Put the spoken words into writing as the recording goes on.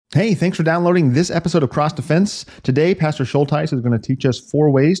Hey, thanks for downloading this episode of Cross Defense. Today, Pastor Schultheis is going to teach us 4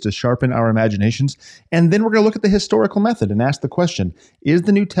 ways to sharpen our imaginations, and then we're going to look at the historical method and ask the question, is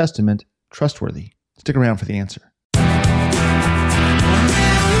the New Testament trustworthy? Stick around for the answer.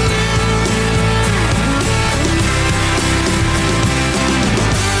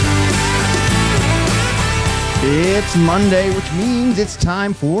 It's Monday, which means it's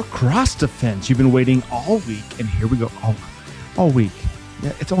time for Cross Defense. You've been waiting all week, and here we go. All week.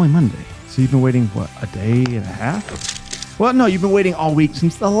 Yeah, it's only Monday. So you've been waiting, a day and a half? Well, no, you've been waiting all week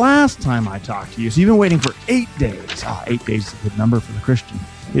since the last time I talked to you. So you've been waiting for 8 days. 8 days is a good number for the Christian.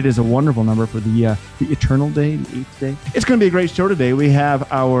 It is a wonderful number for the eternal day, the 8th day. It's going to be a great show today. We have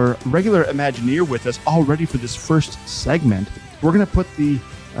our regular Imagineer with us all ready for this first segment. We're going to put the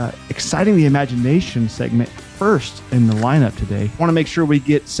Exciting the Imagination segment first in the lineup today. I want to make sure we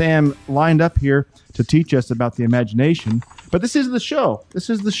get Sam lined up here to teach us about the imagination. But this is the show. This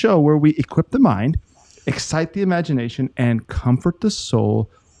is the show where we equip the mind, excite the imagination, and comfort the soul,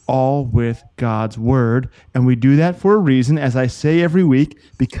 all with God's word. And we do that for a reason, as I say every week,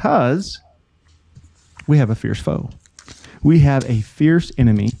 because we have a fierce foe. We have a fierce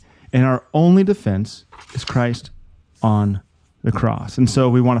enemy, and our only defense is Christ on the cross. And so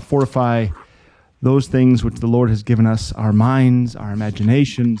we want to fortify those things which the Lord has given us, our minds, our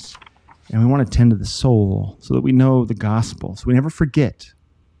imaginations, and we want to tend to the soul so that we know the gospel, so we never forget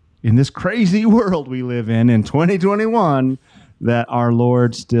in this crazy world we live in 2021 that our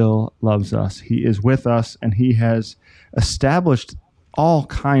Lord still loves us. He is with us, and he has established all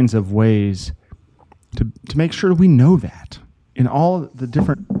kinds of ways to make sure we know that in all the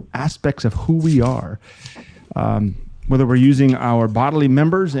different aspects of who we are. Whether we're using our bodily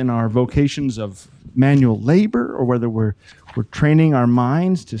members in our vocations of manual labor, or whether we're training our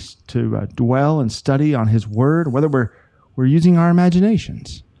minds to dwell and study on his word, or whether we're using our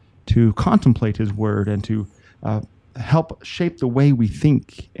imaginations to contemplate his word and to help shape the way we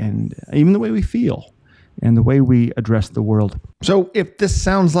think and even the way we feel and the way we address the world. So if this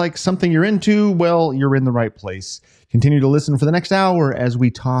sounds like something you're into, well, you're in the right place. Continue to listen for the next hour as we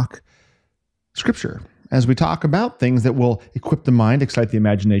talk Scripture, as we talk about things that will equip the mind, excite the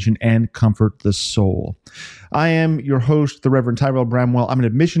imagination, and comfort the soul. I am your host, the Reverend Tyrell Bramwell. I'm an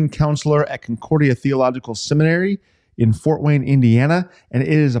admission counselor at Concordia Theological Seminary in Fort Wayne, Indiana, and it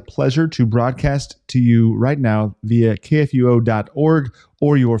is a pleasure to broadcast to you right now via kfuo.org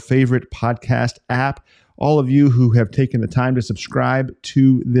or your favorite podcast app. All of you who have taken the time to subscribe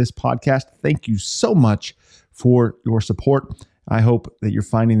to this podcast, thank you so much for your support. I hope that you're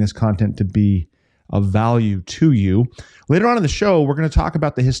finding this content to be of value to you. Later on in the show, we're going to talk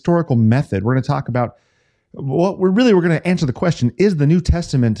about the historical method. We're going to talk about we're going to answer the question, is the New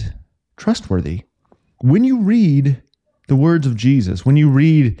Testament trustworthy? When you read the words of Jesus, when you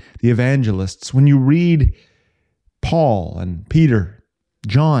read the evangelists, when you read Paul and Peter,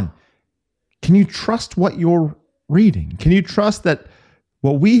 John, can you trust what you're reading? Can you trust that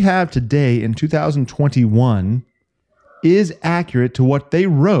what we have today in 2021 is accurate to what they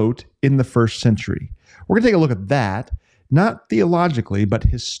wrote in the first century? We're going to take a look at that, not theologically, but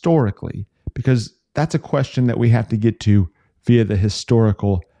historically, because that's a question that we have to get to via the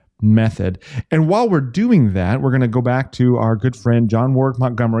historical method. And while we're doing that, we're going to go back to our good friend John Warwick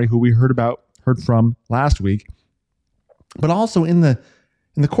Montgomery, who we heard from last week. But also in the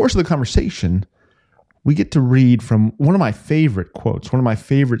course of the conversation, we get to read from one of my favorite quotes, one of my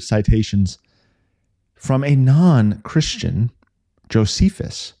favorite citations from a non-Christian,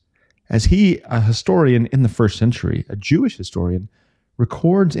 Josephus, as he, a historian in the first century, a Jewish historian,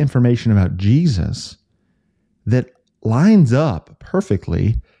 records information about Jesus that lines up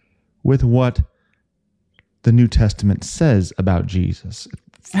perfectly with what the New Testament says about Jesus.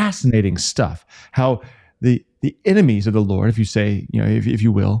 Fascinating stuff. How the enemies of the Lord, if you say, if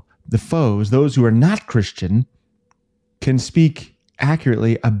you will, the foes, those who are not Christian, can speak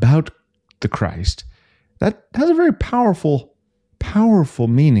accurately about the Christ. That has a very powerful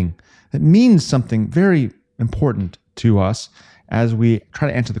meaning. It means something very important to us as we try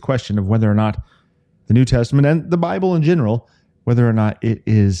to answer the question of whether or not the New Testament and the Bible in general, whether or not it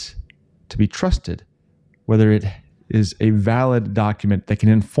is to be trusted, whether it is a valid document that can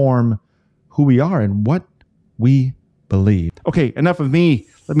inform who we are and what we believe. Okay, enough of me.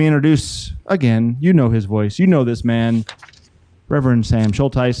 Let me introduce, again, you know his voice. You know this man, Reverend Sam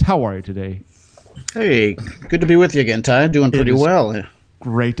Schultheis. How are you today? Hey, good to be with you again, Ty. Doing pretty well.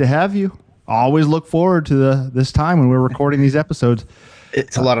 Great to have you. Always look forward to this time when we're recording these episodes.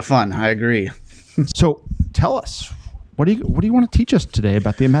 It's a lot of fun. I agree. So tell us, what do you want to teach us today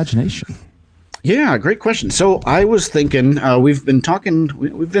about the imagination? Yeah, great question. So I was thinking, we've been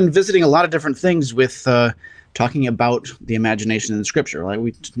visiting a lot of different things with talking about the imagination in Scripture. Like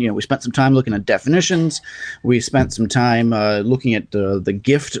we spent some time looking at definitions. We spent some time looking at the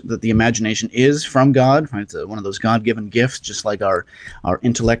gift that the imagination is from God. Right? It's one of those God-given gifts, just like our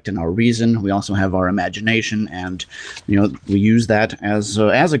intellect and our reason. We also have our imagination, and we use that as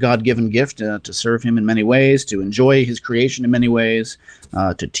a God-given gift to serve Him in many ways, to enjoy His creation in many ways,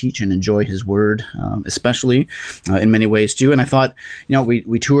 to teach and enjoy His Word, especially in many ways too. And I thought,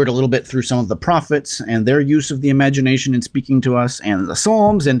 we toured a little bit through some of the prophets and their use of the imagination in speaking to us, and the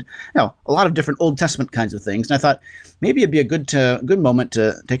Psalms, and a lot of different Old Testament kinds of things. And I thought maybe it'd be a good moment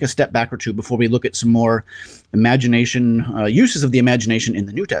to take a step back or two before we look at some more imagination uses of the imagination in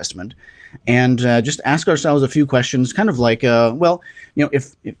the New Testament, and just ask ourselves a few questions, kind of like,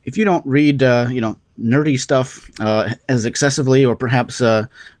 if you don't read, nerdy stuff as excessively, or perhaps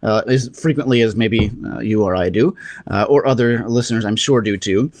as frequently as maybe you or I do, or other listeners I'm sure do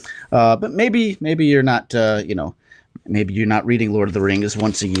too, but maybe you're not, maybe you're not reading Lord of the Rings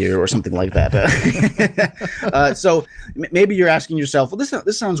once a year or something like that. So maybe you're asking yourself, well,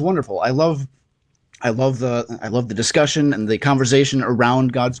 this sounds wonderful. I love the discussion and the conversation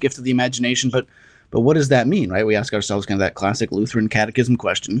around God's gift of the imagination, but what does that mean, right? We ask ourselves kind of that classic Lutheran catechism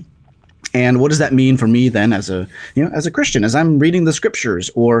question. And what does that mean for me then as a Christian, as I'm reading the Scriptures,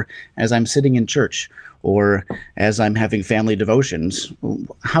 or as I'm sitting in church, or as I'm having family devotions?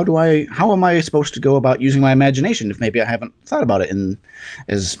 How am I supposed to go about using my imagination if maybe I haven't thought about it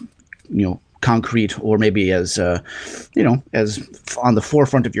as concrete, or maybe as as on the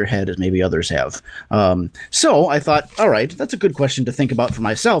forefront of your head as maybe others have. So I thought, all right, that's a good question to think about for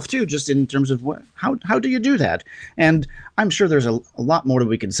myself too, just in terms of how do you do that? And I'm sure there's a lot more that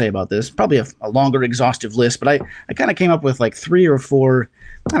we can say about this, probably a longer exhaustive list, but I kind of came up with like 3 or 4,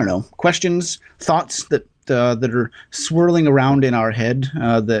 questions, thoughts that are swirling around in our head,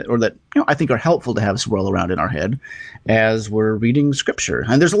 that I think are helpful to have swirl around in our head as we're reading Scripture.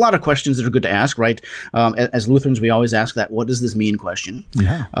 And there's a lot of questions that are good to ask, right? As Lutherans, we always ask that "what does this mean?" question.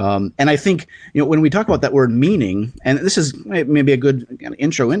 Yeah. And I think when we talk about that word meaning, and this is maybe a good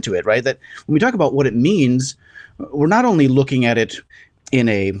intro into it, right? That when we talk about what it means, we're not only looking at it in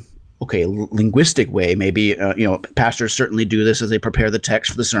a linguistic way. Maybe pastors certainly do this as they prepare the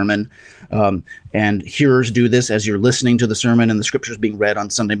text for the sermon, and hearers do this as you're listening to the sermon and the Scriptures being read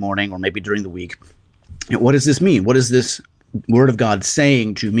on Sunday morning or maybe during the week. What does this mean? What is this Word of God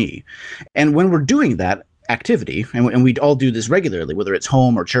saying to me? And when we're doing that activity, and we all do this regularly, whether it's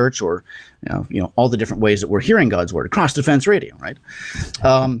home or church, or all the different ways that we're hearing God's Word, Cross Defense Radio, right?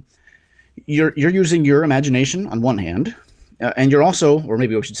 You're using your imagination on one hand. And you're also, or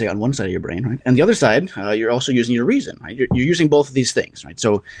maybe we should say on one side of your brain, right? And the other side, you're also using your reason, right? You're using both of these things, right?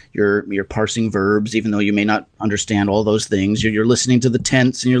 So you're parsing verbs, even though you may not understand all those things. You're listening to the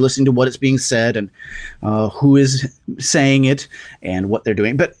tense, and you're listening to what is being said, and who is saying it, and what they're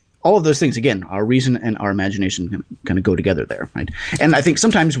doing. But all of those things, again, our reason and our imagination kind of go together there, right? And I think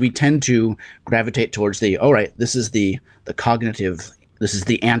sometimes we tend to gravitate towards this is the cognitive, this is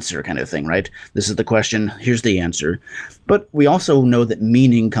the answer kind of thing, right? This is the question, here's the answer. But we also know that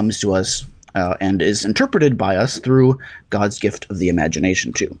meaning comes to us and is interpreted by us through God's gift of the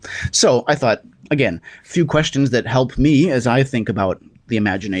imagination too. So I thought, again, a few questions that help me as I think about the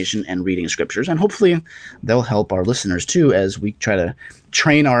imagination and reading Scriptures, and hopefully they'll help our listeners too as we try to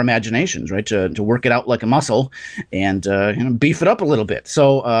train our imaginations, right, to work it out like a muscle and beef it up a little bit.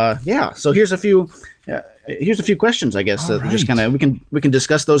 So so here's a few questions, I guess. Right. Just kind of we can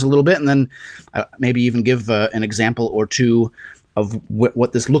discuss those a little bit, and then maybe even give an example or two of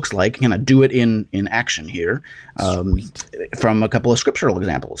what this looks like. Kind of do it in action here, from a couple of scriptural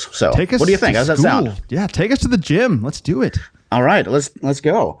examples. So, what do you think? How's that sound? Yeah, take us to the gym. Let's do it. All right, let's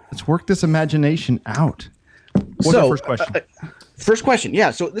go. Let's work this imagination out. What's the first question? First question,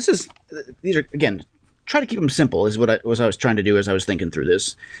 yeah. So these are, again, try to keep them simple is what I was trying to do as I was thinking through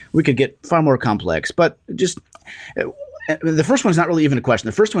this. We could get far more complex, but just the first one is not really even a question.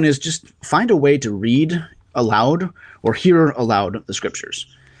 The first one is just find a way to read aloud or hear aloud the Scriptures.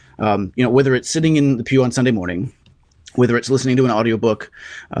 Whether it's sitting in the pew on Sunday morning, whether it's listening to an audiobook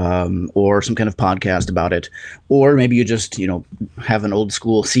or some kind of podcast about it, or maybe you just, have an old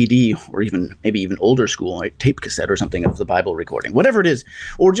school CD, or maybe even older school, like tape cassette or something of the Bible recording, whatever it is,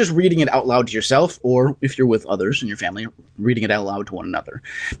 or just reading it out loud to yourself, or if you're with others in your family, reading it out loud to one another.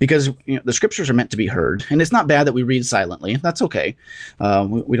 Because the Scriptures are meant to be heard, and it's not bad that we read silently. That's okay.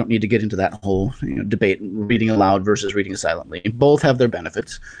 We don't need to get into that whole debate, reading aloud versus reading silently. Both have their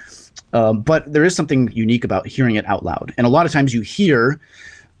benefits. But there is something unique about hearing it out loud. And a lot of times you hear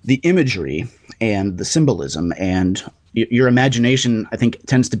the imagery and the symbolism and your imagination, I think,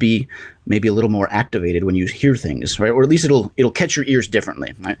 tends to be maybe a little more activated when you hear things, right? Or at least it'll catch your ears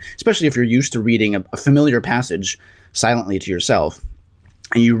differently, right? Especially if you're used to reading a familiar passage silently to yourself,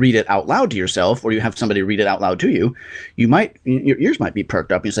 and you read it out loud to yourself, or you have somebody read it out loud to you, your ears might be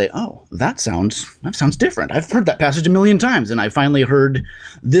perked up and you say, "Oh, that sounds different. I've heard that passage a million times, and I finally heard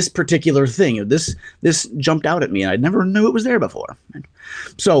this particular thing. This jumped out at me, and I never knew it was there before."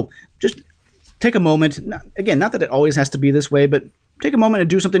 So just take a moment. Again, not that it always has to be this way, but take a moment and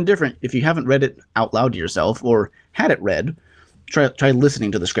do something different. If you haven't read it out loud to yourself or had it read, try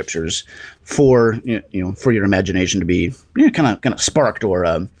listening to the scriptures for for your imagination to be kind of sparked or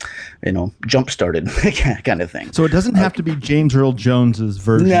jump started kind of thing. So it doesn't have to be James Earl Jones's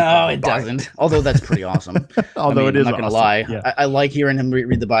version. No, it doesn't. Although that's pretty awesome. Although it is, I'm not gonna lie. Yeah. I like hearing him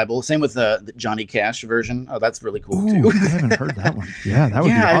read the Bible. Same with the Johnny Cash version. Oh, that's really cool too. I haven't heard that one. Yeah, that would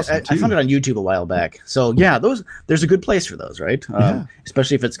be awesome too. I found it on YouTube a while back. So yeah, there's a good place for those, right?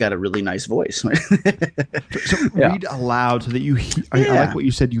 Especially if it's got a really nice voice. So read aloud so that you. I like what you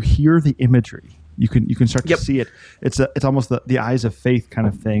said. You hear the imagery. You can start to see it. It's almost the eyes of faith kind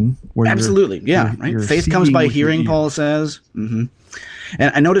of thing. Where absolutely, right. Faith comes by hearing, Paul says. Mm-hmm.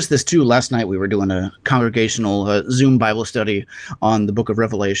 And I noticed this too. Last night we were doing a congregational Zoom Bible study on the Book of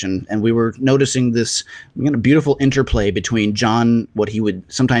Revelation, and we were noticing this beautiful interplay between John, what he would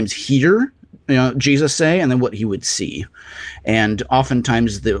sometimes hear Jesus say, and then what he would see. And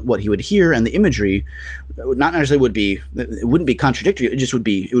oftentimes what he would hear and the imagery not necessarily it wouldn't be contradictory. It would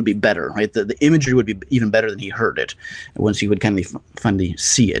be better, right? The imagery would be even better than he heard it once he would kind of finally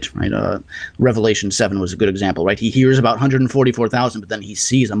see it, right? Revelation 7 was a good example, right? He hears about 144,000, but then he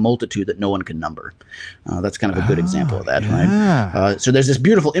sees a multitude that no one can number. That's kind of a good example of that, right? So there's this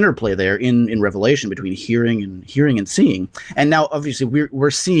beautiful interplay there in Revelation between hearing and seeing. And now, obviously,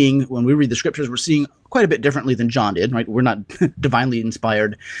 we're seeing, when we read the scriptures, we're seeing quite a bit differently than John did, right? We're not divinely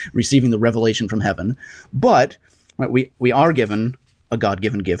inspired, receiving the revelation from heaven, but right, we are given a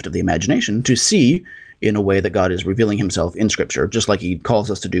God-given gift of the imagination to see in a way that God is revealing himself in Scripture, just like he calls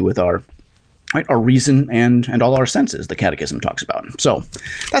us to do with our reason and all our senses, the Catechism talks about. So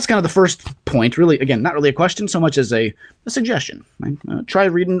that's kind of the first point, really, again, not really a question so much as a suggestion. Right? Try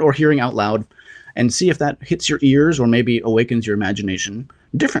reading or hearing out loud and see if that hits your ears or maybe awakens your imagination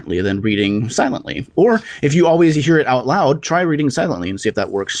differently than reading silently. Or if you always hear it out loud, try reading silently and see if that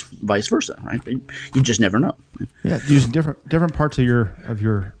works vice versa, right? You just never know. Yeah, using different parts of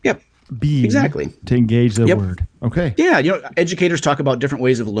your being exactly to engage the word. Okay. Yeah, educators talk about different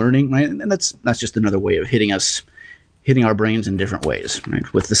ways of learning, right? And that's just another way of hitting our brains in different ways,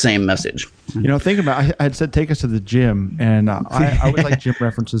 right? With the same message. Think about, I had said take us to the gym, and I always like gym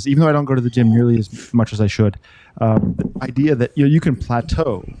references, even though I don't go to the gym nearly as much as I should. The idea that you can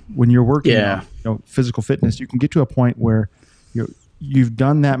plateau when you're working on physical fitness. You can get to a point where you've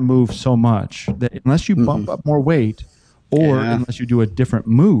done that move so much that unless you bump up more weight or unless you do a different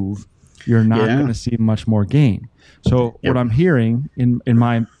move, you're not going to see much more gain. So what I'm hearing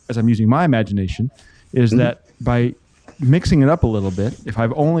as I'm using my imagination is that by mixing it up a little bit, if I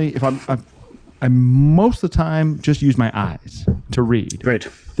most of the time just use my eyes to read. Right.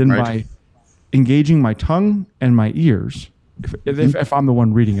 Then by engaging my tongue and my ears, if I'm the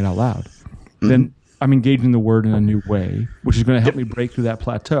one reading it out loud, then I'm engaging the word in a new way, which is going to help me break through that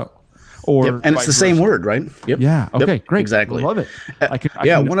plateau. Or and it's the same word, right? Yep. Yeah. Okay. Great. Exactly. I love it.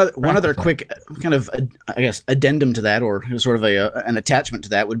 One other quick kind of addendum to that, or sort of an attachment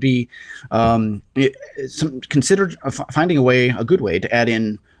to that, would be consider finding a good way to add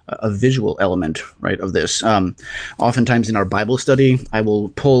in a visual element, right, of this. Oftentimes in our Bible study, I will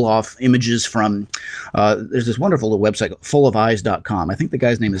pull off images from, there's this wonderful website, fullofeyes.com. I think the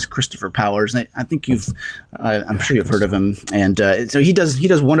guy's name is Christopher Powers. And I think I'm sure you've heard of him. And so he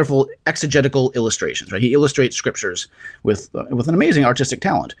does wonderful exegetical illustrations, right? He illustrates scriptures with an amazing artistic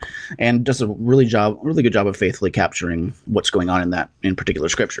talent, and does a really good job of faithfully capturing what's going on in particular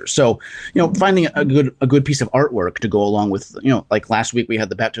scriptures. So, finding a good piece of artwork to go along with, like last week we had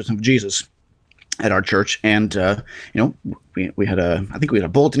the baptism of Jesus at our church, and we had a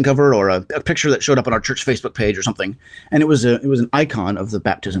bulletin cover or a picture that showed up on our church Facebook page or something, and it was an icon of the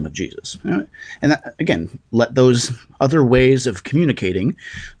baptism of Jesus. And that, again, let those other ways of communicating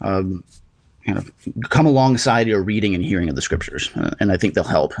kind of come alongside your reading and hearing of the scriptures, and I think they'll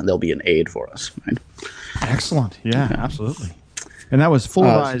help and they'll be an aid for us. Right? Excellent. Yeah, absolutely. And that was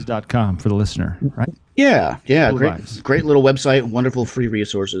fullofeyes.com for the listener, right? Yeah. Great little website, wonderful free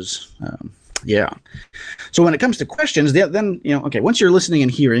resources. Yeah. So when it comes to questions, then, okay, once you're listening and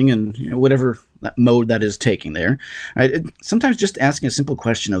hearing and whatever that mode that is taking there, right, sometimes just asking a simple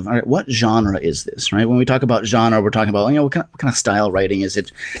question of, all right, what genre is this, right? When we talk about genre, we're talking about, what kind of style writing is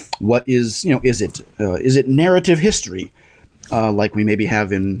it? What is, is it narrative history, like we maybe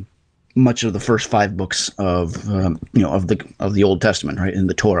have in much of the first 5 books of the Old Testament, right, in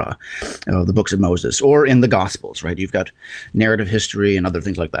the Torah, the books of Moses, or in the Gospels, right? You've got narrative history and other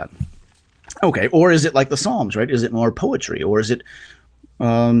things like that. Okay, or is it like the Psalms, right? Is it more poetry, or is it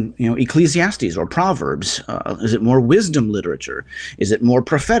Ecclesiastes or Proverbs? Is it more wisdom literature? Is it more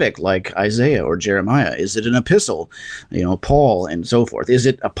prophetic like Isaiah or Jeremiah? Is it an epistle, Paul and so forth? Is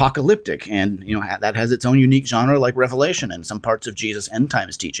it apocalyptic and, that has its own unique genre like Revelation and some parts of Jesus' end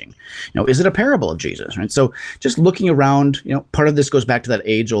times teaching? Is it a parable of Jesus, right? So just looking around, part of this goes back to that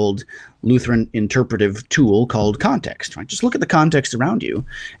age-old Lutheran interpretive tool called context, right? Just look at the context around you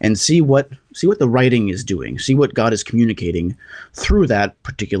and see what the writing is doing, see what God is communicating through that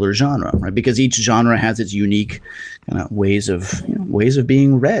particular genre, right? Because each genre has its unique kind of ways of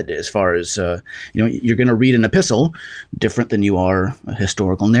being read. As far as you're going to read an epistle different than you are a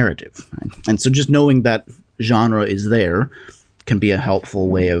historical narrative, right? And so just knowing that genre is there can be a helpful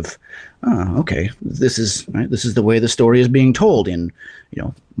way of, okay, this is the way the story is being told in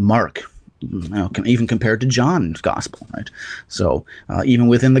Mark, even compared to John's gospel, right? So even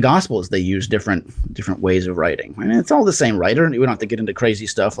within the gospels, they use different ways of writing. And it's all the same writer, and we don't have to get into crazy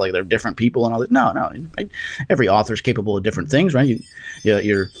stuff like they're different people and all that. No, right? Every author is capable of different things, right?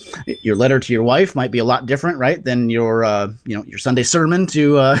 Your letter to your wife might be a lot different, right, than your Sunday sermon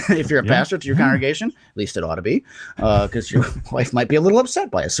to if you're a pastor to your congregation. At least it ought to be, because your wife might be a little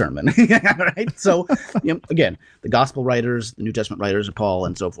upset by a sermon, right? So again, the gospel writers, the New Testament writers of Paul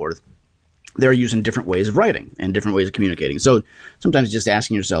and so forth, they're using different ways of writing and different ways of communicating. So sometimes just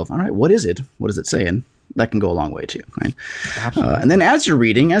asking yourself, all right, what is it? What is it saying? That can go a long way too, right? And then as you're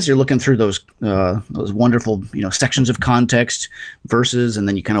reading, as you're looking through those wonderful, sections of context, verses, and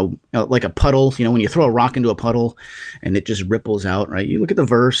then you kind of like a puddle, when you throw a rock into a puddle and it just ripples out, right? You look at the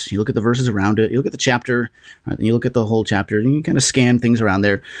verse, you look at the verses around it, you look at the chapter, right? And you look at the whole chapter, and you kind of scan things around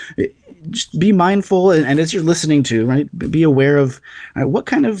there. Just be mindful, and as you're listening to, right, be aware of what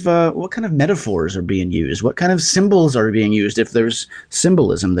kind of metaphors are being used, what kind of symbols are being used, if there's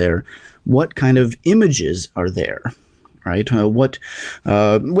symbolism there, what kind of images are there, right?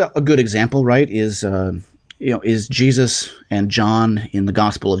 A good example, right, is Jesus and John in the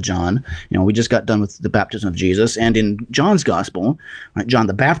Gospel of John. We just got done with the baptism of Jesus, and in John's Gospel, right, John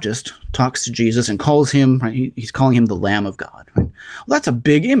the Baptist talks to Jesus and calls him, right, he's calling him the Lamb of God. Right? Well, that's a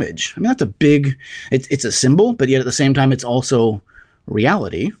big image. It's a symbol, but yet at the same time, it's also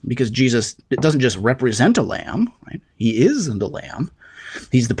reality, because Jesus, it doesn't just represent a lamb, right? He is the lamb.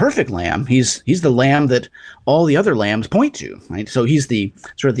 He's the perfect lamb. He's the lamb that all the other lambs point to, right? So he's the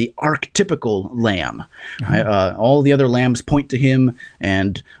sort of the archetypical lamb. Right? All the other lambs point to him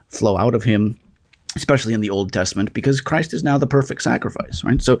and flow out of him, especially in the Old Testament, because Christ is now the perfect sacrifice,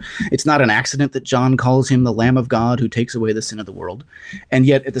 right? So it's not an accident that John calls him the Lamb of God who takes away the sin of the world. And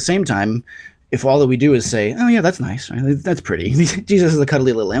yet at the same time, if all that we do is say, oh, yeah, that's nice, right? That's pretty. Jesus is the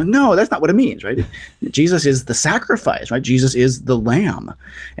cuddly little lamb. No, that's not what it means, right? Jesus is the sacrifice, right? Jesus is the lamb.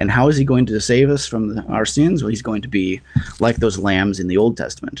 And how is he going to save us from our sins? Well, he's going to be like those lambs in the Old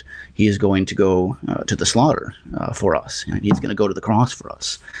Testament. He is going to go to the slaughter for us. Right? He's going to go to the cross for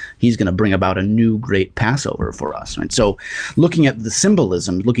us. He's going to bring about a new great Passover for us, right? So looking at the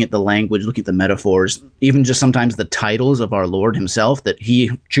symbolism, looking at the language, looking at the metaphors, even just sometimes the titles of our Lord himself that he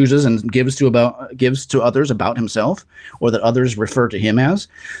chooses and gives to others about himself, or that others refer to him as,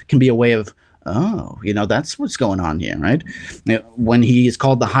 can be a way of, that's what's going on here, right? When he is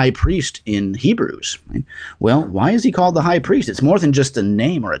called the high priest in Hebrews, right? Well, why is he called the high priest? It's more than just a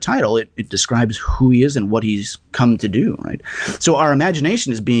name or a title. It describes who he is and what he's come to do, right? So our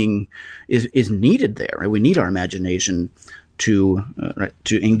imagination is needed there, right? We need our imagination to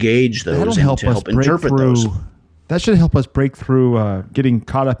engage those and to help interpret those. That should help us break through getting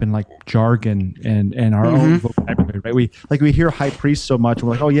caught up in like jargon and our own vocabulary, right? We hear high priest so much, and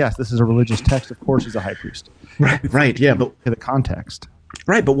we're like, oh yes, this is a religious text. Of course, he's a high priest. Right. Yeah, but the context.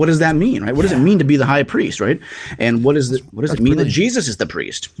 Right, but what does that mean, right? What does it mean to be the high priest, right? And what does it mean that Jesus is the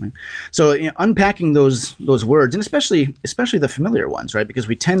priest? Right? So unpacking those words, and especially the familiar ones, right? Because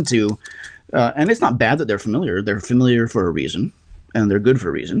we tend to, and it's not bad that they're familiar. They're familiar for a reason, and they're good for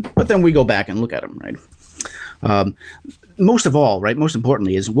a reason. But then we go back and look at them, right? Most of all, right, most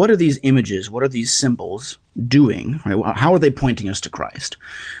importantly, is what are these images, what are these symbols doing, right? How are they pointing us to Christ?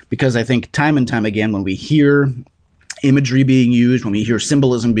 Because I think time and time again, when we hear imagery being used, when we hear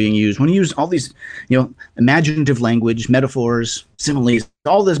symbolism being used, when we use all these, imaginative language, metaphors, similes,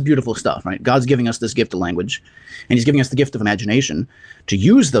 all this beautiful stuff, right? God's giving us this gift of language, and he's giving us the gift of imagination to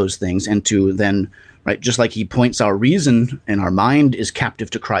use those things and to then, right, just like he points our reason and our mind is captive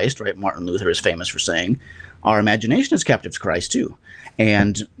to Christ, right? Martin Luther is famous for saying, our imagination is captive to Christ too.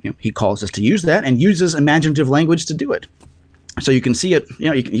 And he calls us to use that and uses imaginative language to do it. So you can see it,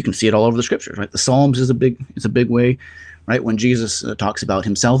 you can see it all over the scriptures, right? The Psalms is a big way, right? When Jesus talks about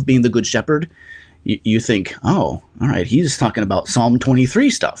himself being the good shepherd, you think, oh, all right, he's talking about Psalm 23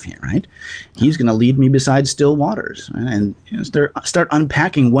 stuff here, right? He's going to lead me beside still waters, right? And start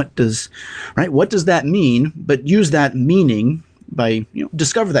unpacking what does that mean, but use that meaning by,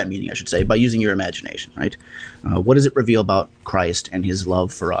 discover that meaning, I should say, by using your imagination, right? What does it reveal about Christ and his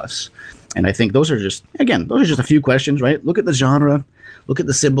love for us? And I think those are just a few questions, right? Look at the genre, look at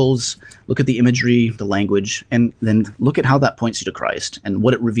the symbols, look at the imagery, the language, and then look at how that points you to Christ and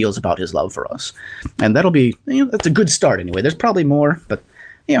what it reveals about his love for us. And that'll be, that's a good start anyway. There's probably more, but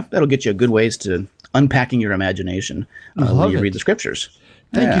that'll get you a good ways to unpacking your imagination when you read the scriptures.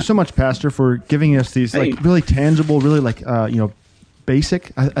 Thank you so much, Pastor, for giving us these really tangible, really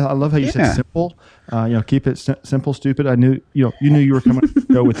basic. I love how you said simple. Keep it simple, stupid. I knew you knew you were coming to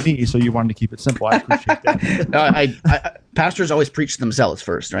go with me, so you wanted to keep it simple. I appreciate that. Pastors always preach themselves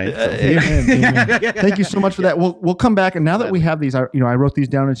first, right? So. Amen. Thank you so much for that. We'll come back, and now that we have these, I wrote these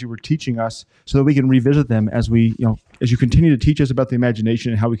down as you were teaching us, so that we can revisit them as we, as you continue to teach us about the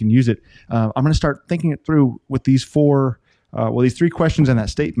imagination and how we can use it. I'm going to start thinking it through with these these 3 questions in that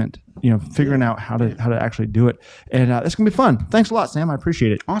statement, figuring out how to actually do it. And it's going to be fun. Thanks a lot, Sam. I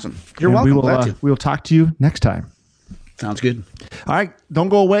appreciate it. Awesome. You're welcome. We will talk to you next time. Sounds good. All right. Don't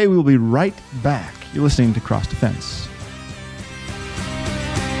go away. We will be right back. You're listening to Cross Defense.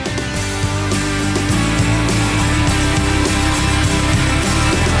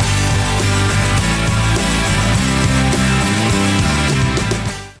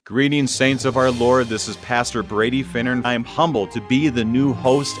 Greetings, saints of our Lord. This is Pastor Brady Finner. I am humbled to be the new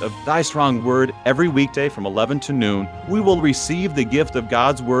host of Thy Strong Word. Every weekday from 11 to noon, we will receive the gift of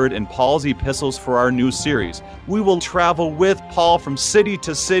God's Word and Paul's epistles for our new series. We will travel with Paul from city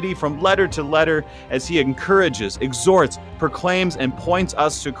to city, from letter to letter, as he encourages, exhorts, proclaims, and points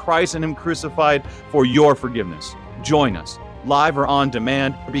us to Christ and Him crucified for your forgiveness. Join us, live or on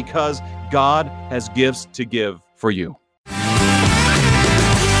demand, because God has gifts to give for you.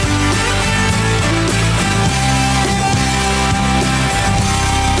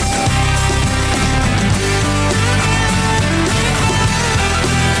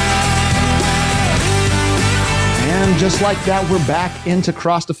 Just like that, we're back into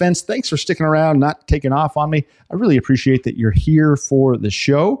Cross Defense. Thanks for sticking around, not taking off on me. I really appreciate that you're here for the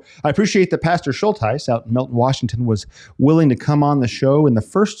show. I appreciate that Pastor Schultheis out in Milton, Washington was willing to come on the show in the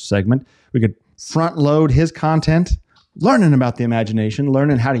first segment. We could front load his content, learning about the imagination,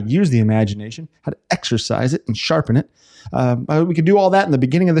 learning how to use the imagination, how to exercise it and sharpen it. We could do all that in the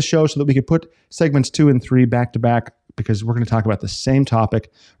beginning of the show so that we could put segments 2 and 3 back to back, because we're going to talk about the same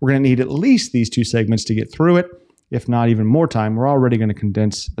topic. We're going to need at least these 2 segments to get through it. If not even more time. We're already going to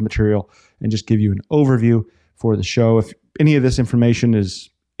condense the material and just give you an overview for the show. If any of this information is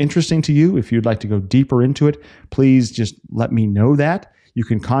interesting to you, if you'd like to go deeper into it, please just let me know that. You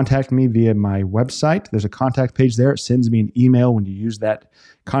can contact me via my website. There's a contact page there. It sends me an email when you use that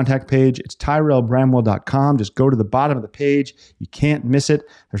contact page. It's TyrellBramwell.com. Just go to the bottom of the page. You can't miss it.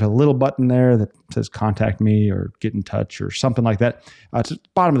 There's a little button there that says contact me or get in touch or something like that. It's at the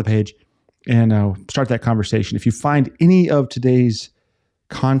bottom of the page. And start that conversation. If you find any of today's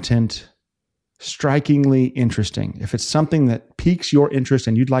content strikingly interesting, if it's something that piques your interest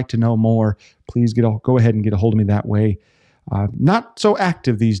and you'd like to know more, please go ahead and get a hold of me that way. Not so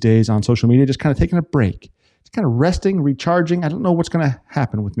active these days on social media, just kind of taking a break. It's kind of resting, recharging. I don't know what's going to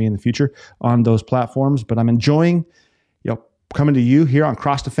happen with me in the future on those platforms, but I'm enjoying coming to you here on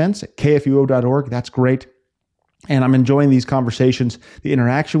Cross Defense at kfuo.org. That's great. And I'm enjoying these conversations, the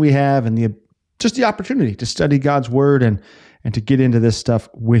interaction we have, and the opportunity to study God's Word and to get into this stuff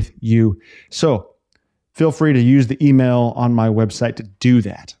with you. So feel free to use the email on my website to do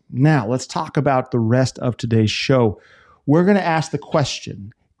that. Now, let's talk about the rest of today's show. We're going to ask the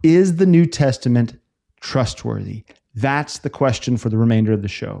question, is the New Testament trustworthy? That's the question for the remainder of the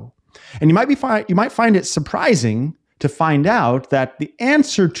show. And you might find it surprising to find out that the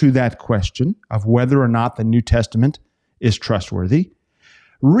answer to that question of whether or not the New Testament is trustworthy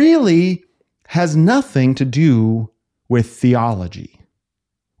really has nothing to do with theology.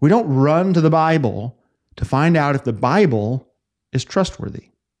 We don't run to the Bible to find out if the Bible is trustworthy.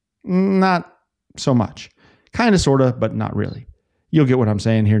 Not so much. Kind of, sort of, but not really. You'll get what I'm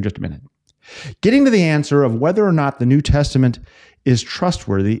saying here in just a minute. Getting to the answer of whether or not the New Testament is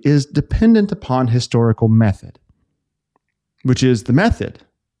trustworthy is dependent upon historical method, which is the method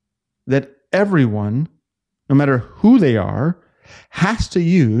that everyone, no matter who they are, has to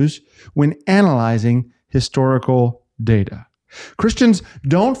use when analyzing historical data. Christians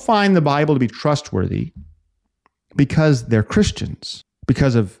don't find the Bible to be trustworthy because they're Christians,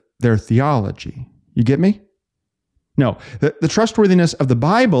 because of their theology. You get me? No, the trustworthiness of the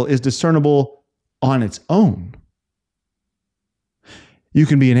Bible is discernible on its own. You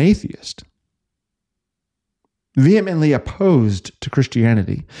can be an atheist, vehemently opposed to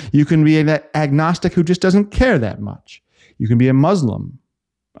Christianity. You can be an agnostic who just doesn't care that much. You can be a Muslim,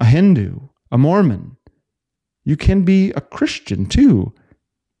 a Hindu, a Mormon. You can be a Christian too.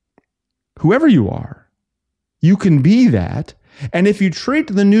 Whoever you are, you can be that. And if you treat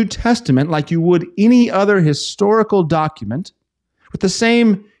the New Testament like you would any other historical document, with the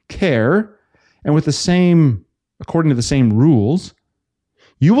same care and with the same, according to the same rules,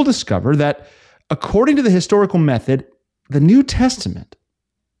 you will discover that according to the historical method, the New Testament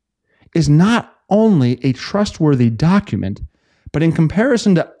is not only a trustworthy document, but in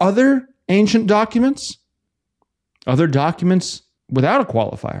comparison to other ancient documents, other documents without a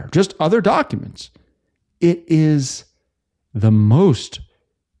qualifier, just other documents, it is the most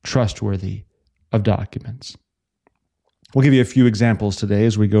trustworthy of documents. We'll give you a few examples today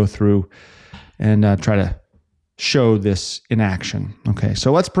as we go through and try to show this in action. Okay,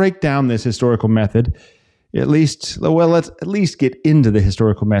 so let's break down this historical method. Let's at least get into the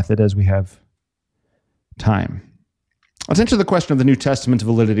historical method as we have time. Let's answer the question of the New Testament's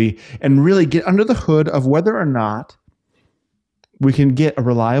validity and really get under the hood of whether or not we can get a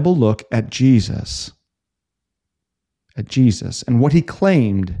reliable look at Jesus and what he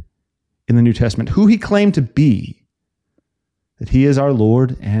claimed in the New Testament, who he claimed to be, that he is our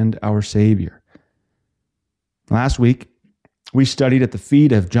Lord and our Savior. Last week, we studied at the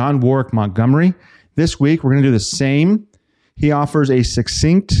feet of John Warwick Montgomery. This week, we're going to do the same. He offers a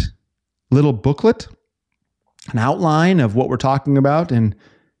succinct little booklet, an outline of what we're talking about in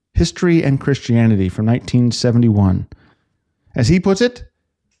History and Christianity from 1971. As he puts it,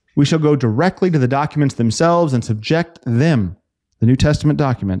 we shall go directly to the documents themselves and subject them, the New Testament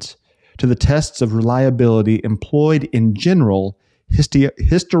documents, to the tests of reliability employed in general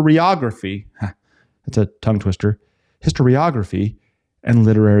historiography. That's a tongue twister. Historiography and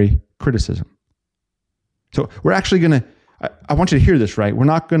literary criticism. So we're actually going to, I want you to hear this right. We're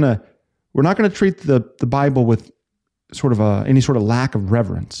not going to treat the Bible with sort of any sort of lack of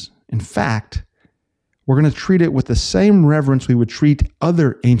reverence. In fact, we're going to treat it with the same reverence we would treat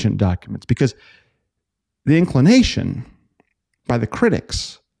other ancient documents, because the inclination by the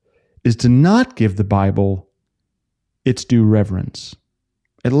critics is to not give the Bible its due reverence,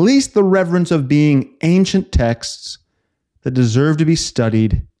 at least the reverence of being ancient texts that deserve to be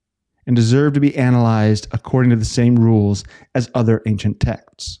studied and deserve to be analyzed according to the same rules as other ancient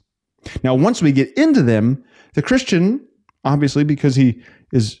texts. Now, once we get into them, the Christian, obviously, because he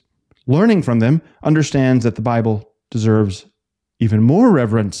is learning from them, understands that the Bible deserves even more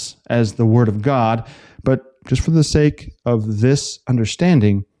reverence as the Word of God. But just for the sake of this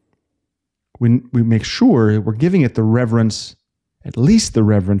understanding, we make sure we're giving it the reverence, at least the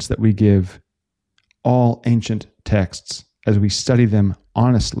reverence that we give all ancient texts as we study them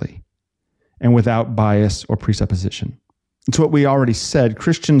honestly and without bias or presupposition. It's what we already said.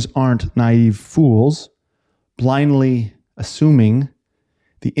 Christians aren't naive fools, blindly assuming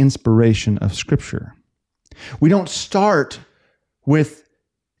the inspiration of Scripture. We don't start with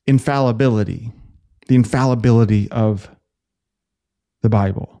infallibility, the infallibility of the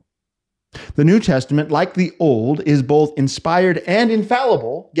Bible. The New Testament, like the Old, is both inspired and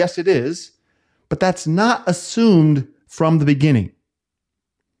infallible. Yes, it is. But that's not assumed from the beginning.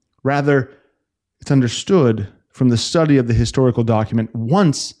 Rather, it's understood from the study of the historical document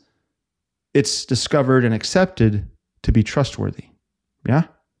once it's discovered and accepted to be trustworthy. Yeah?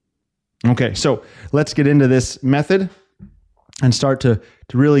 Okay, so let's get into this method and start to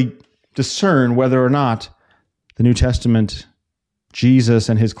really discern whether or not the New Testament, Jesus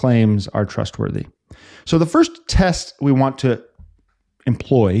and his claims are trustworthy. So the first test we want to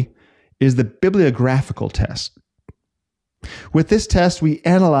employ is the bibliographical test. With this test, we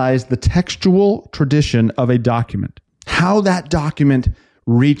analyze the textual tradition of a document, how that document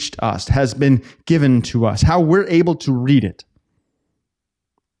reached us, has been given to us, how we're able to read it.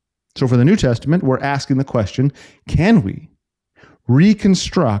 So for the New Testament, we're asking the question, can we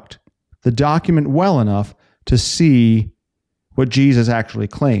reconstruct the document well enough to see what Jesus actually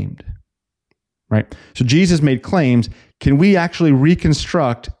claimed? right? So Jesus made claims. Can we actually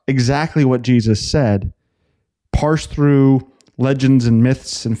reconstruct exactly what Jesus said, parse through legends and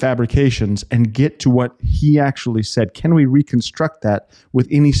myths and fabrications, and get to what he actually said? Can we reconstruct that with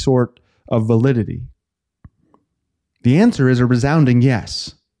any sort of validity? The answer is a resounding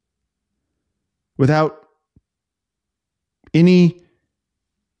yes. Without any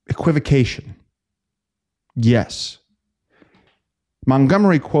equivocation, yes.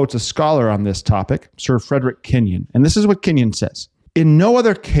 Montgomery quotes a scholar on this topic, Sir Frederick Kenyon, and this is what Kenyon says. In no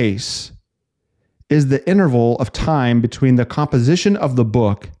other case is the interval of time between the composition of the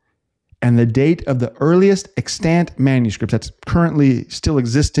book and the date of the earliest extant manuscripts, that's currently still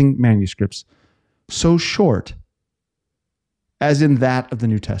existing manuscripts, so short as in that of the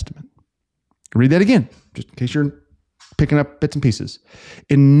New Testament. Read that again, just in case you're picking up bits and pieces.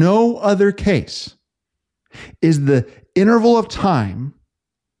 In no other case is the interval of time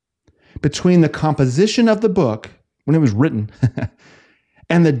between the composition of the book, when it was written,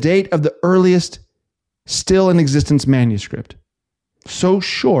 and the date of the earliest still in existence manuscript so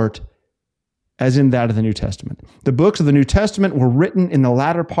short as in that of the New Testament. The books of the New Testament were written in the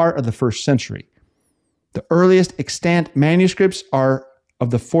latter part of the 1st century. The earliest extant manuscripts are of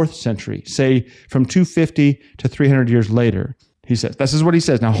the 4th century, say from 250 to 300 years later, he says. This is what he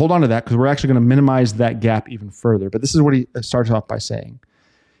says. Now hold on to that because we're actually going to minimize that gap even further. But this is what he starts off by saying.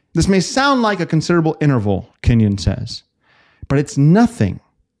 This may sound like a considerable interval, Kenyon says, but it's nothing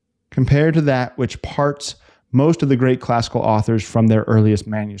compared to that which parts most of the great classical authors from their earliest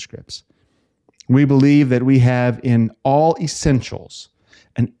manuscripts. We believe that we have in all essentials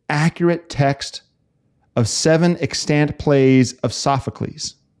an accurate text of 7 extant plays of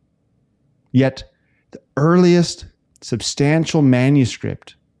Sophocles. Yet the earliest substantial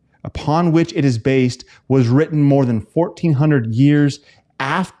manuscript upon which it is based was written more than 1,400 years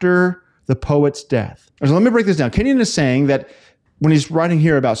after the poet's death. So let me break this down. Kenyon is saying that when he's writing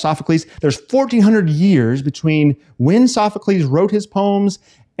here about Sophocles, there's 1,400 years between when Sophocles wrote his poems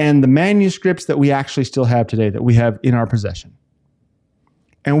and the manuscripts that we actually still have today, that we have in our possession.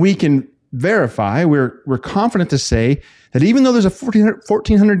 And we can verify, we're confident to say that even though there's a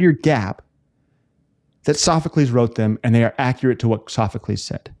 1,400-year gap, that Sophocles wrote them and they are accurate to what Sophocles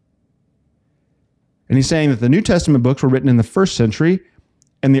said. And he's saying that the New Testament books were written in the 1st century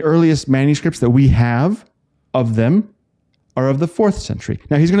and the earliest manuscripts that we have of them are of the 4th century.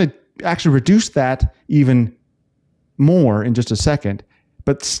 Now he's going to actually reduce that even more in just a second,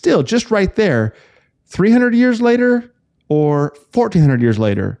 but still just right there, 300 years later or 1,400 years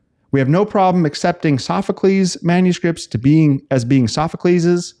later, we have no problem accepting Sophocles' manuscripts to being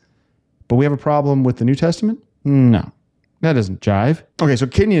Sophocles's, but we have a problem with the New Testament? No, that doesn't jive. Okay, so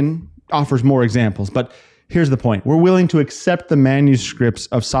Kenyon offers more examples, but here's the point. We're willing to accept the manuscripts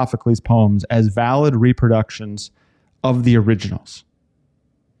of Sophocles' poems as valid reproductions of the originals,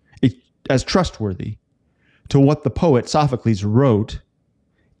 as trustworthy to what the poet Sophocles wrote,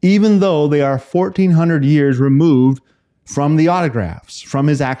 even though they are 1,400 years removed from the autographs, from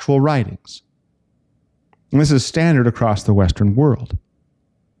his actual writings. And this is standard across the Western world.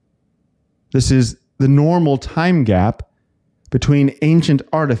 This is the normal time gap between ancient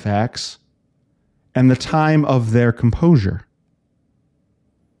artifacts and the time of their composure.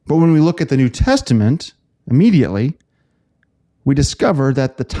 But when we look at the New Testament, immediately, we discover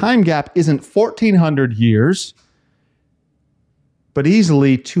that the time gap isn't 1,400 years, but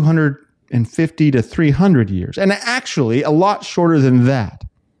easily 250 to 300 years. And actually, a lot shorter than that.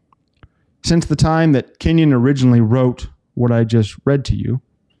 Since the time that Kenyon originally wrote what I just read to you,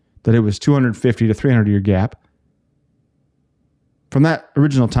 that it was 250 to 300 year gap, from that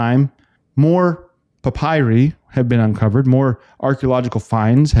original time, more papyri have been uncovered, more archaeological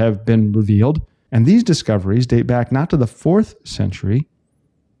finds have been revealed, and these discoveries date back not to the 4th century,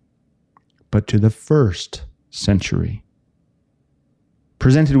 but to the 1st century.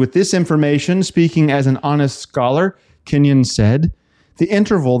 Presented with this information, speaking as an honest scholar, Kenyon said, the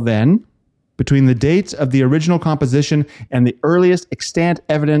interval then between the dates of the original composition and the earliest extant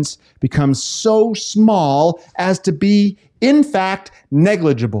evidence becomes so small as to be, in fact,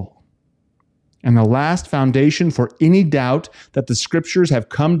 negligible. And the last foundation for any doubt that the scriptures have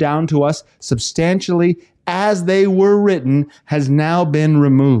come down to us substantially as they were written has now been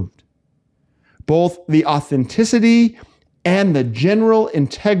removed. Both the authenticity and the general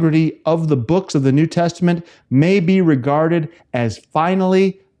integrity of the books of the New Testament may be regarded as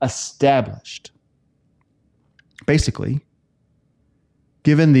finally established. Basically,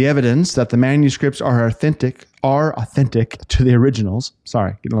 given the evidence that the manuscripts are authentic to the originals,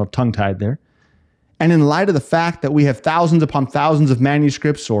 sorry, getting a little tongue-tied there, And in light of the fact that we have thousands upon thousands of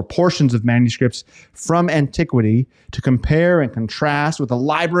manuscripts or portions of manuscripts from antiquity to compare and contrast with a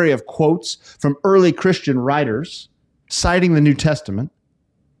library of quotes from early Christian writers citing the New Testament,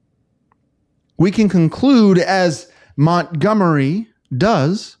 we can conclude, as Montgomery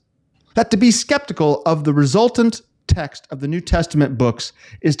does, that to be skeptical of the resultant text of the New Testament books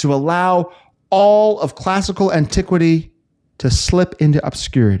is to allow all of classical antiquity to slip into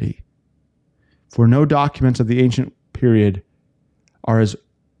obscurity. For no documents of the ancient period are as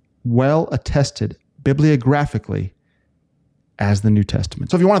well attested bibliographically as the New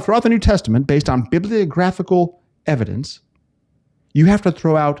Testament. So if you want to throw out the New Testament based on bibliographical evidence, you have to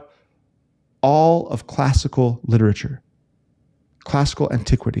throw out all of classical literature, classical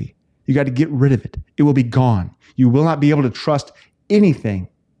antiquity. You got to get rid of it. It will be gone. You will not be able to trust anything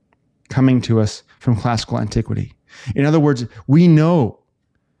coming to us from classical antiquity. In other words, we know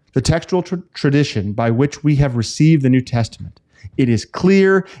the textual tradition by which we have received the New Testament. It is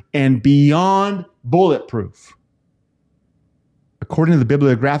clear and beyond bulletproof. According to the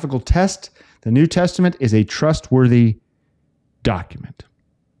bibliographical test, the New Testament is a trustworthy document.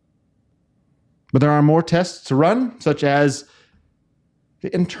 But there are more tests to run, such as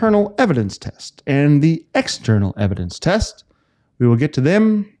the internal evidence test and the external evidence test. We will get to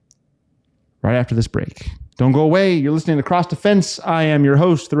them right after this break. Don't go away. You're listening to Cross Defense. I am your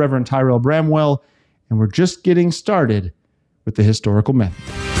host, the Reverend Tyrell Bramwell, and we're just getting started with the historical method.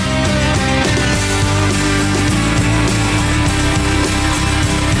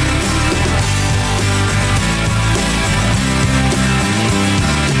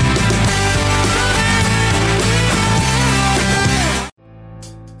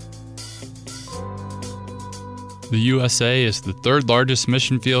 The USA is the third largest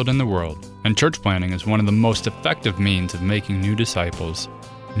mission field in the world, and church planting is one of the most effective means of making new disciples,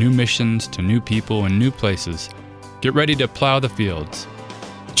 new missions to new people in new places. Get ready to plow the fields.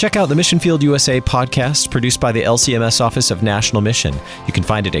 Check out the Mission Field USA podcast produced by the LCMS Office of National Mission. You can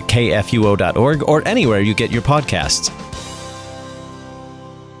find it at kfuo.org or anywhere you get your podcasts.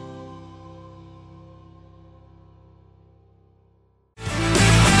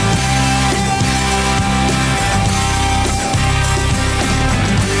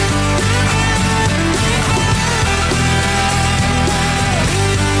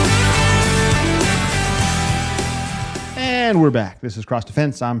 And we're back. This is Cross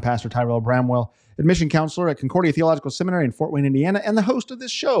Defense. I'm Pastor Tyrell Bramwell, admission counselor at Concordia Theological Seminary in Fort Wayne, Indiana, and the host of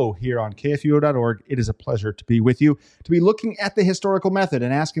this show here on KFUO.org. It is a pleasure to be with you, to be looking at the historical method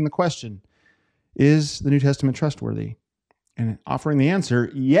and asking the question, is the New Testament trustworthy? And offering the answer,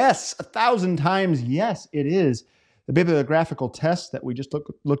 yes, 1,000 times yes, it is. The bibliographical test that we just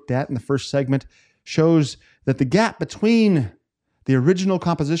looked at in the first segment shows that the gap between the original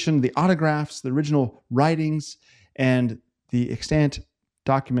composition, the autographs, the original writings, and the extant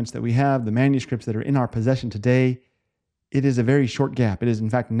documents that we have, the manuscripts that are in our possession today, it is a very short gap. It is, in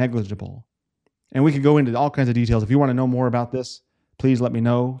fact, negligible. And we could go into all kinds of details. If you want to know more about this, please let me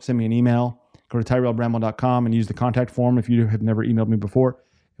know. Send me an email. Go to tyrellbramwell.com and use the contact form if you have never emailed me before,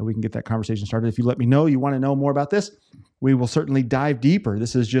 and we can get that conversation started. If you let me know you want to know more about this, we will certainly dive deeper.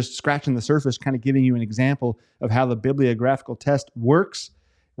 This is just scratching the surface, kind of giving you an example of how the bibliographical test works.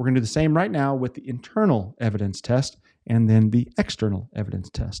 We're going to do the same right now with the internal evidence test and then the external evidence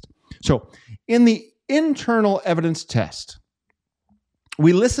test. So in the internal evidence test,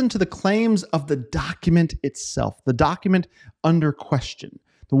 we listen to the claims of the document itself, the document under question,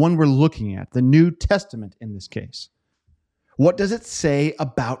 the one we're looking at, the New Testament in this case. What does it say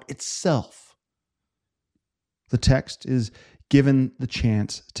about itself? The text is given the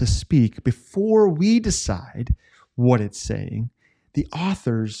chance to speak before we decide what it's saying. The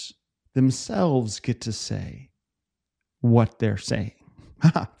authors themselves get to say what they're saying.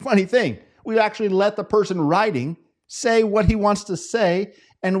 Funny thing, we actually let the person writing say what he wants to say,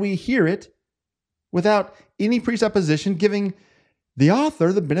 and we hear it without any presupposition, giving the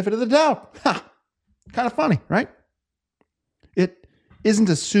author the benefit of the doubt. Kind of funny, right? It isn't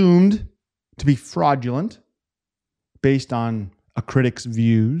assumed to be fraudulent based on a critic's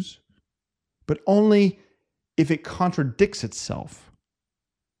views, but only if it contradicts itself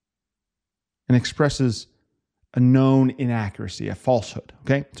and expresses a known inaccuracy, a falsehood.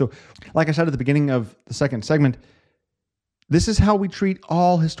 Okay? So, like I said at the beginning of the second segment, this is how we treat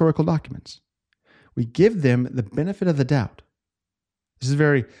all historical documents. We give them the benefit of the doubt. This is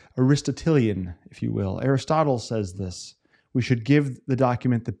very Aristotelian, if you will. Aristotle says this. We should give the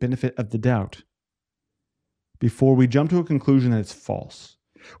document the benefit of the doubt before we jump to a conclusion that it's false.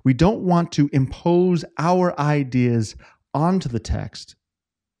 We don't want to impose our ideas onto the text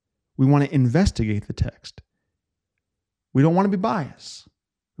we want to investigate the text. We don't want to be biased.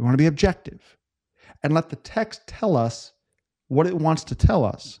 We want to be objective and let the text tell us what it wants to tell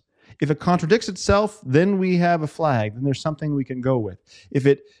us. If it contradicts itself, then we have a flag. Then there's something we can go with. If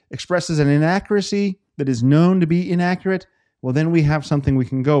it expresses an inaccuracy that is known to be inaccurate, well, then we have something we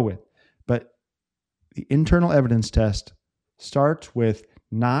can go with. But the internal evidence test starts with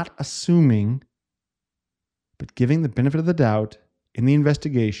not assuming, but giving the benefit of the doubt in the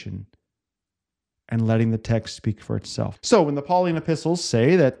investigation and letting the text speak for itself. So when the Pauline epistles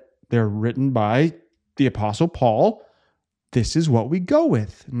say that they're written by the Apostle Paul, this is what we go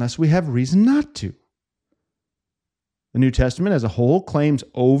with, unless we have reason not to. The New Testament as a whole claims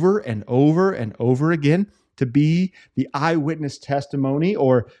over and over and over again to be the eyewitness testimony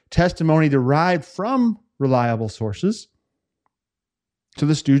or testimony derived from reliable sources. So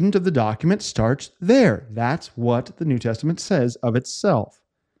the student of the document starts there. That's what the New Testament says of itself,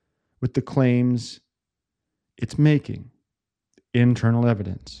 with the claims it's making, internal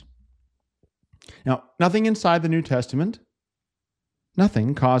evidence. Now, nothing inside the New Testament,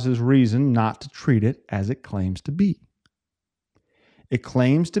 nothing causes reason not to treat it as it claims to be. It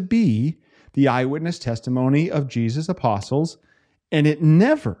claims to be the eyewitness testimony of Jesus' apostles, and it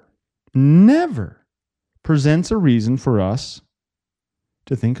never presents a reason for us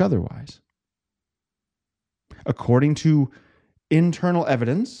to think otherwise. According to internal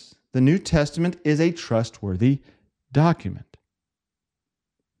evidence, the New Testament is a trustworthy document.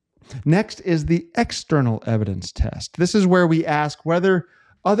 Next is the external evidence test. This is where we ask whether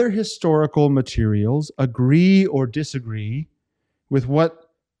other historical materials agree or disagree with what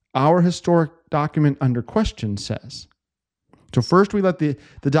our historic document under question says. So first we let the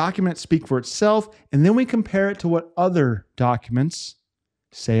document speak for itself, and then we compare it to what other documents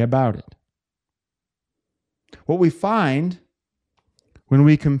say about it. What we find when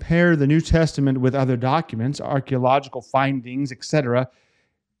we compare the New Testament with other documents, archaeological findings, etc.,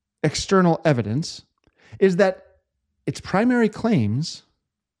 external evidence, is that its primary claims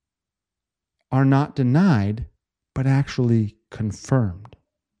are not denied, but actually confirmed.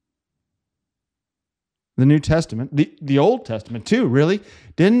 The New Testament, the Old Testament too, really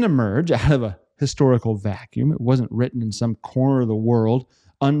didn't emerge out of a historical vacuum. It wasn't written in some corner of the world,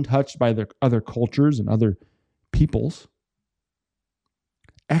 untouched by the other cultures and other peoples.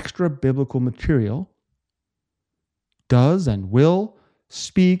 Extra biblical material does and will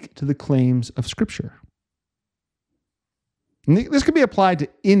speak to the claims of Scripture. And this could be applied to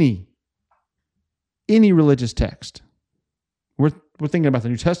any religious text. We're thinking about the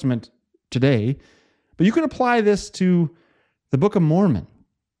New Testament today, but you can apply this to the Book of Mormon.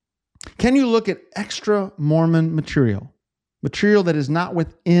 Can you look at extra Mormon material that is not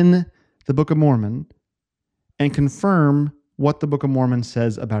within the Book of Mormon, and confirm what the Book of Mormon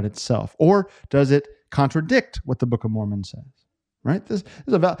says about itself? Or does it contradict what the Book of Mormon says? Right? This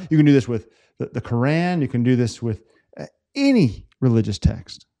is about, you can do this with the Quran. You can do this with any religious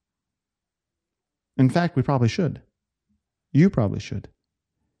text. In fact, we probably should. You probably should.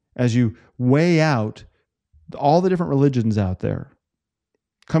 As you weigh out all the different religions out there,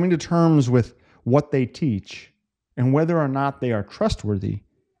 coming to terms with what they teach and whether or not they are trustworthy,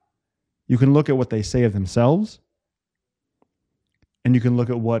 you can look at what they say of themselves, and you can look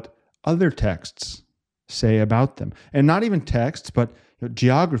at what other texts say about them. And not even texts, but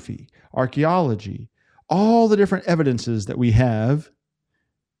geography, archaeology, all the different evidences that we have.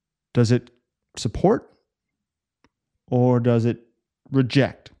 Does it support or does it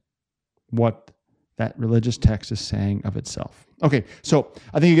reject what that religious text is saying of itself? Okay, so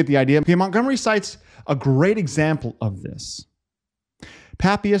I think you get the idea. Okay, Montgomery cites a great example of this.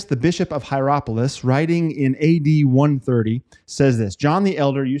 Papias, the bishop of Hierapolis, writing in AD 130, says this: John the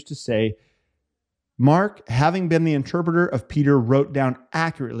Elder used to say, Mark, having been the interpreter of Peter, wrote down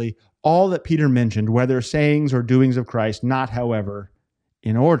accurately all that Peter mentioned, whether sayings or doings of Christ, not, however,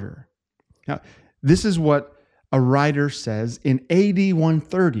 in order. Now, this is what a writer says in AD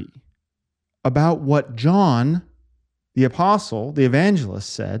 130 about what John, the apostle, the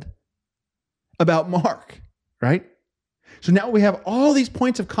evangelist, said about Mark, right? So now we have all these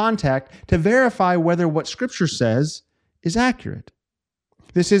points of contact to verify whether what Scripture says is accurate.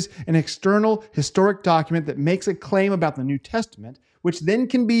 This is an external historic document that makes a claim about the New Testament, which then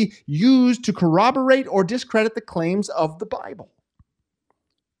can be used to corroborate or discredit the claims of the Bible.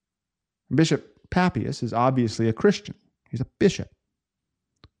 Bishop Papias is obviously a Christian. He's a bishop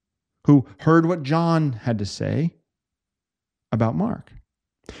who heard what John had to say about Mark.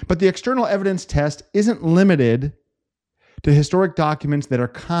 But the external evidence test isn't limited to historic documents that are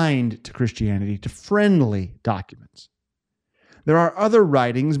kind to Christianity, to friendly documents. there are other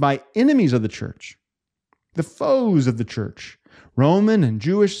writings by enemies of the church, the foes of the church, Roman and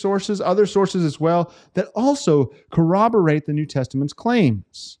Jewish sources, other sources as well, that also corroborate the New Testament's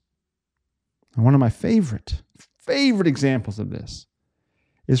claims. And one of my favorite examples of this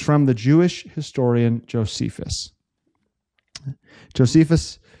is from the Jewish historian Josephus.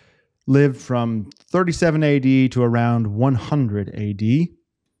 Josephus lived from 37 AD to around 100 AD,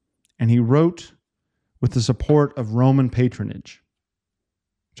 and he wrote with the support of Roman patronage.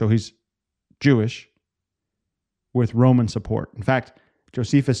 So he's Jewish with Roman support. In fact,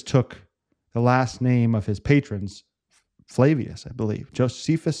 Josephus took the last name of his patrons, Flavius, I believe.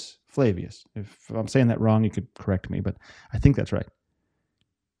 Josephus Flavius. If I'm saying that wrong, you could correct me, but I think that's right.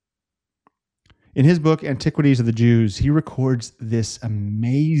 In his book, Antiquities of the Jews, he records this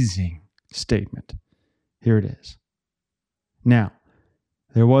amazing statement. Here it is. Now,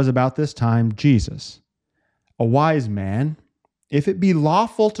 there was about this time Jesus, a wise man, if it be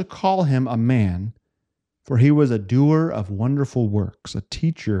lawful to call him a man, for he was a doer of wonderful works, a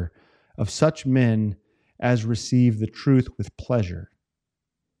teacher of such men as receive the truth with pleasure.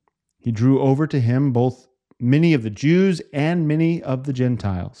 He drew over to him both many of the Jews and many of the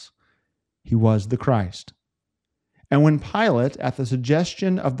Gentiles. He was the Christ. And when Pilate, at the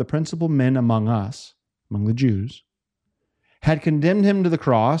suggestion of the principal men among us, among the Jews, had condemned him to the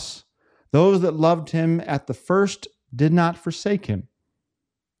cross, those that loved him at the first did not forsake him,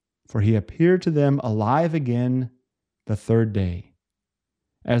 for he appeared to them alive again the third day,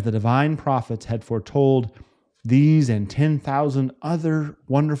 as the divine prophets had foretold these and 10,000 other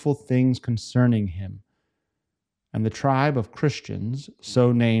wonderful things concerning him. And the tribe of Christians,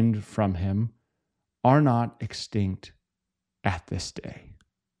 so named from him, are not extinct at this day.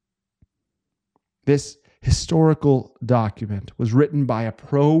 This historical document was written by a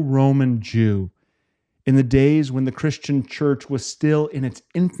pro-Roman Jew in the days when the Christian church was still in its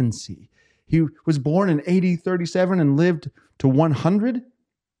infancy. He was born in AD 37 and lived to 100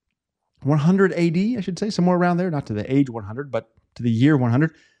 AD, I should say, somewhere around there, not to the age 100, but to the year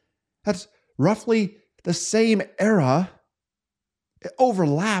 100. That's roughly the same era. It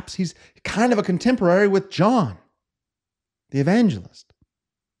overlaps. He's kind of a contemporary with John, the evangelist,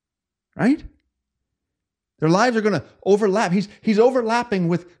 right? Their lives are going to overlap. He's overlapping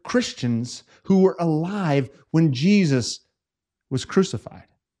with Christians who were alive when Jesus was crucified.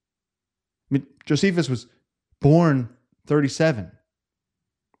 I mean, Josephus was born 37.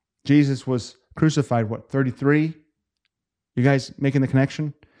 Jesus was crucified, 33? You guys making the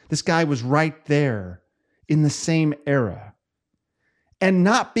connection? This guy was right there in the same era. And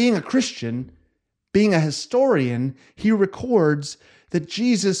not being a Christian, being a historian, he records that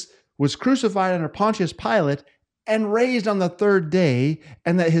Jesus was crucified under Pontius Pilate and raised on the third day,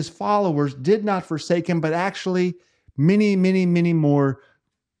 and that his followers did not forsake him, but actually many, many, many more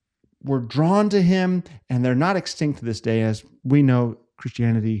were drawn to him, and they're not extinct to this day. As we know,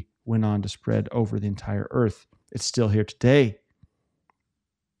 Christianity went on to spread over the entire earth. It's still here today.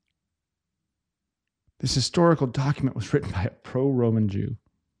 This historical document was written by a pro-Roman Jew,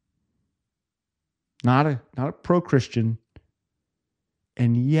 not a pro-Christian,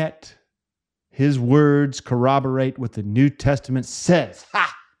 and yet his words corroborate what the New Testament says.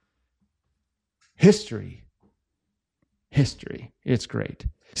 Ha! History. It's great.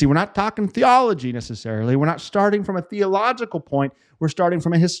 See, we're not talking theology necessarily. We're not starting from a theological point. We're starting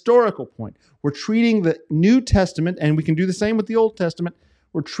from a historical point. We're treating the New Testament, and we can do the same with the Old Testament.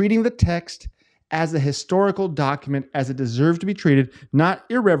 We're treating the text as a historical document, as it deserves to be treated, not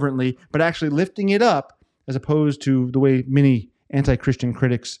irreverently, but actually lifting it up, as opposed to the way many anti-Christian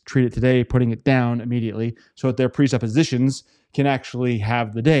critics treat it today, putting it down immediately so that their presuppositions can actually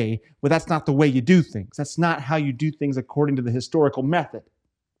have the day. Well, that's not the way you do things. That's not how you do things according to the historical method.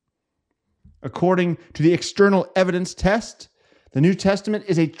 According to the external evidence test, the New Testament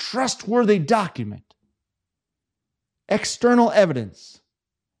is a trustworthy document. External evidence,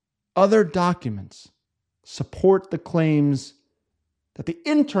 other documents support the claims that the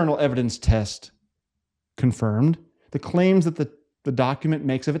internal evidence test confirmed, the claims that the document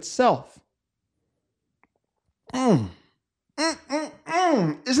makes of itself.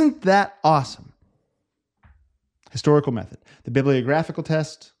 Isn't that awesome? Historical method. The bibliographical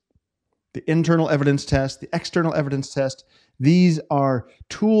test, the internal evidence test, the external evidence test. These are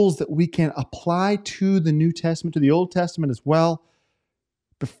tools that we can apply to the New Testament, to the Old Testament as well,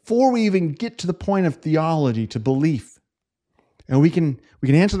 before we even get to the point of theology, to belief. And we can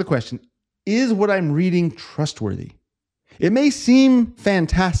answer the question, is what I'm reading trustworthy? It may seem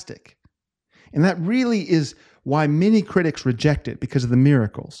fantastic, and that really is why many critics reject it, because of the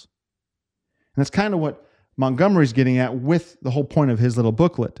miracles. And that's kind of what Montgomery's getting at with the whole point of his little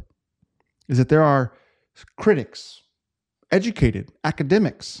booklet is that there are critics, educated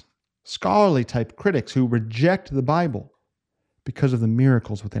academics, scholarly type critics who reject the Bible because of the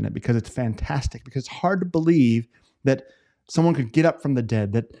miracles within it, because it's fantastic, because it's hard to believe that someone could get up from the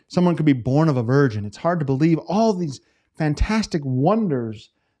dead, that someone could be born of a virgin. It's hard to believe all these fantastic wonders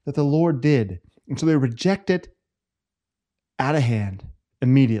that the Lord did. And so they reject it out of hand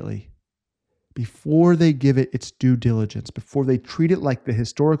immediately before they give it its due diligence, before they treat it like the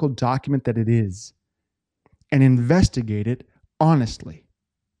historical document that it is and investigate it honestly,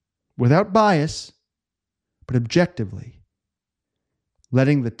 without bias, but objectively,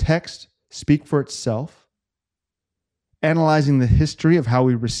 letting the text speak for itself, analyzing the history of how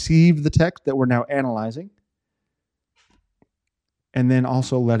we received the text that we're now analyzing, and then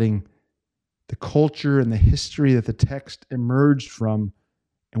also letting the culture and the history that the text emerged from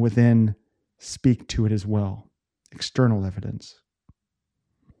and within speak to it as well. External evidence.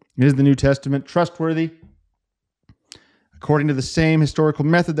 Is the New Testament trustworthy? According to the same historical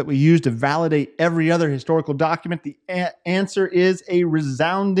method that we use to validate every other historical document, the answer is a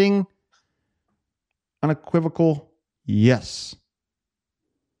resounding, unequivocal yes.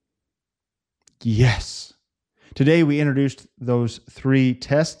 Yes. Today we introduced those 3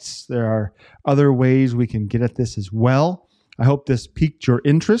 tests. There are other ways we can get at this as well. I hope this piqued your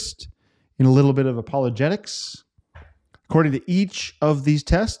interest in a little bit of apologetics. According to each of these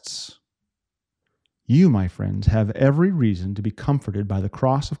tests, you, my friends, have every reason to be comforted by the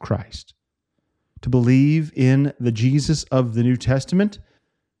cross of Christ, to believe in the Jesus of the New Testament,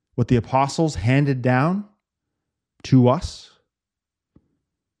 what the apostles handed down to us.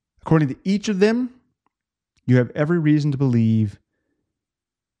 According to each of them, you have every reason to believe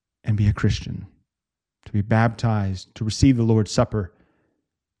and be a Christian, to be baptized, to receive the Lord's Supper,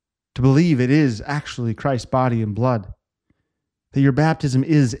 to believe it is actually Christ's body and blood, that your baptism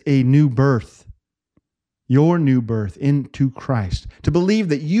is a new birth, your new birth into Christ, to believe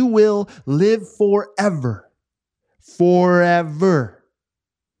that you will live forever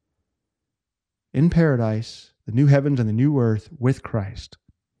in paradise, the new heavens and the new earth with Christ,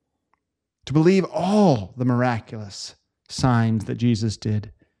 to believe all the miraculous signs that Jesus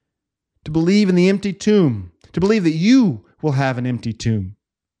did, to believe in the empty tomb, to believe that you will have an empty tomb,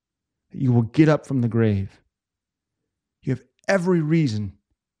 that you will get up from the grave. You have every reason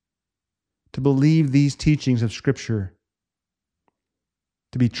to believe these teachings of Scripture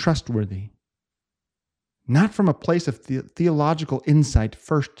to be trustworthy, not from a place of theological insight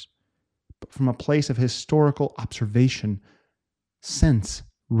first, but from a place of historical observation, sense,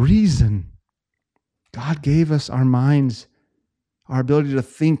 reason. God gave us our minds, our ability to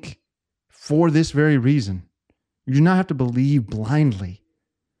think for this very reason. You do not have to believe blindly,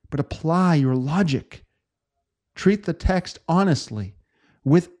 but apply your logic. Treat the text honestly,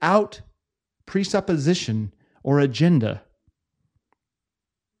 without presupposition or agenda,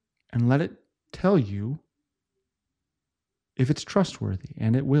 and let it tell you if it's trustworthy,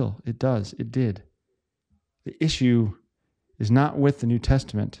 and it will. It does. It did. The issue is not with the New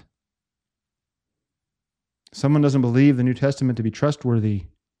Testament. Someone doesn't believe the New Testament to be trustworthy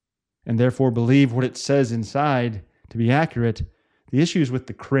and therefore believe what it says inside to be accurate. The issue is with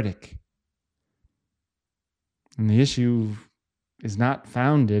the critic. And the issue is not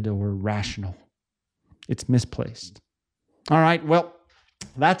founded or rational. It's misplaced. All right, well,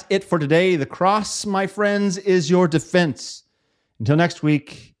 that's it for today. The cross, my friends, is your defense. Until next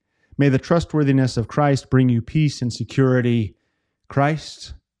week, may the trustworthiness of Christ bring you peace and security.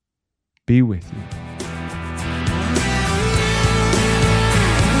 Christ be with you.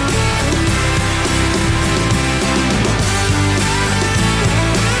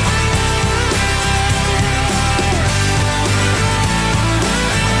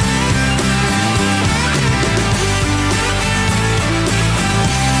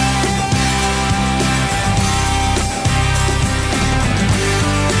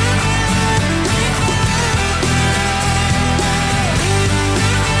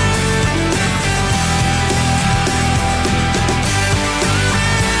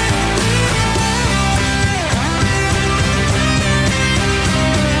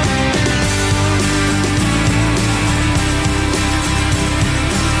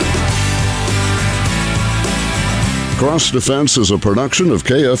 Cross Defense is a production of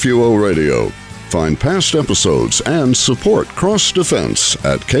KFUO Radio. Find past episodes and support Cross Defense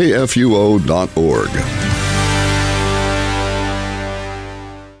at kfuo.org.